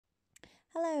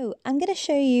Hello, I'm going to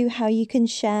show you how you can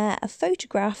share a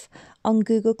photograph on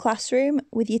Google Classroom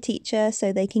with your teacher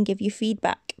so they can give you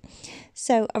feedback.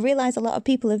 So I realise a lot of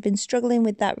people have been struggling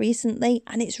with that recently,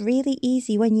 and it's really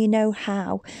easy when you know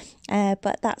how,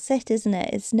 but that's it, isn't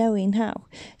it? It's knowing how.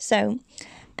 So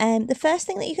the first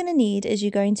thing that you're going to need is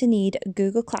you're going to need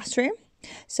Google Classroom.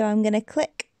 So I'm going to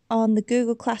click on the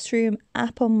Google Classroom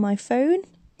app on my phone,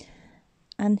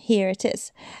 and here it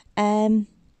is.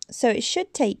 So it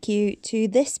should take you to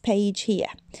this page here.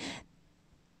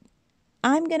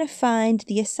 I'm going to find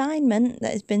the assignment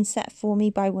that has been set for me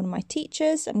by one of my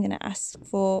teachers. I'm going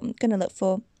to look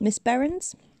for Miss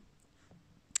Behrens.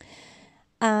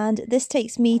 And this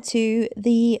takes me to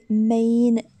the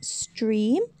main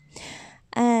stream.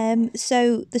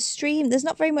 So the stream, there's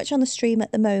not very much on the stream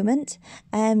at the moment.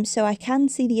 So I can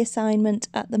see the assignment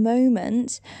at the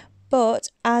moment, but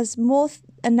as more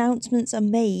announcements are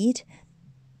made,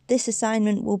 this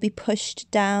assignment will be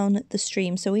pushed down the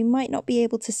stream, so we might not be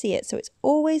able to see it. So it's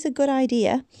always a good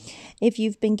idea, if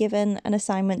you've been given an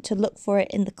assignment, to look for it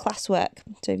in the classwork.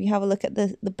 So if you have a look at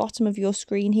the bottom of your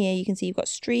screen here, you can see you've got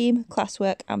stream,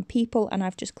 classwork and people, and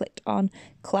I've just clicked on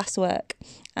classwork,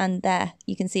 and there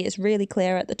you can see it's really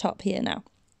clear at the top here now.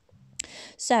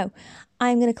 So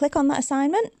I'm going to click on that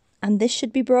assignment, and this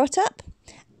should be brought up.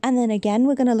 And then again,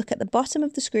 we're going to look at the bottom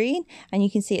of the screen, and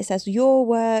you can see it says your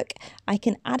work. I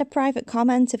can add a private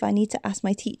comment if I need to ask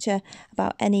my teacher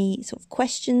about any sort of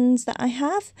questions that I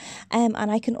have. And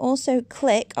I can also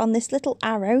click on this little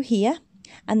arrow here,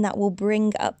 and that will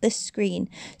bring up this screen.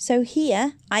 So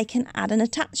here I can add an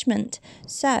attachment.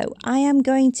 So I am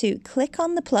going to click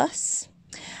on the plus,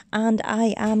 and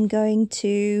I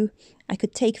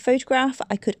could take a photograph,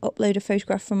 I could upload a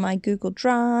photograph from my Google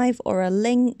Drive, or a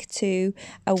link to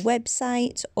a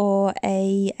website, or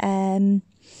a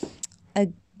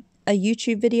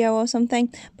YouTube video or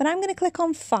something. But I'm going to click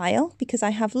on File because I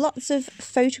have lots of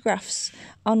photographs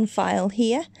on file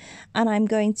here, and I'm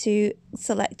going to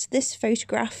select this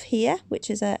photograph here, which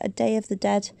is a Day of the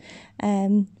Dead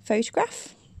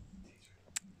photograph.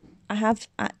 I have,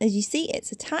 as you see,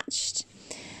 it's attached.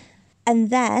 And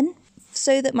then,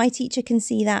 so that my teacher can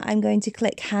see that, I'm going to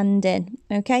click Hand In,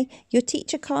 okay? Your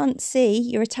teacher can't see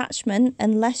your attachment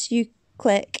unless you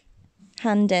click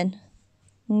Hand In,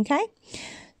 okay?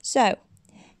 So,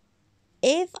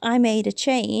 if I made a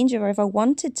change, or if I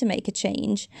wanted to make a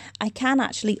change, I can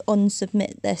actually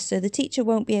unsubmit this, so the teacher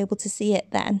won't be able to see it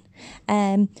then.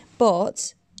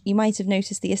 But you might have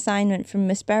noticed the assignment from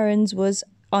Miss Behrens was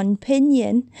on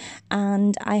Pinion,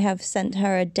 and I have sent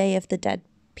her a Day of the Dead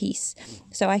piece.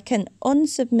 So I can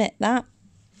unsubmit that,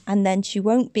 and then she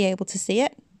won't be able to see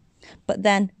it. But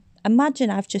then imagine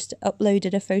I've just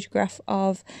uploaded a photograph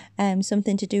of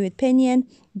something to do with Pinion.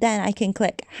 Then I can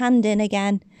click Hand In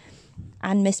again,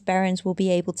 and Miss Behrens will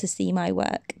be able to see my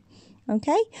work.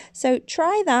 Okay, so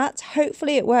try that.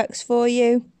 Hopefully it works for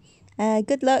you.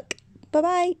 Good luck.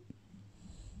 Bye-bye.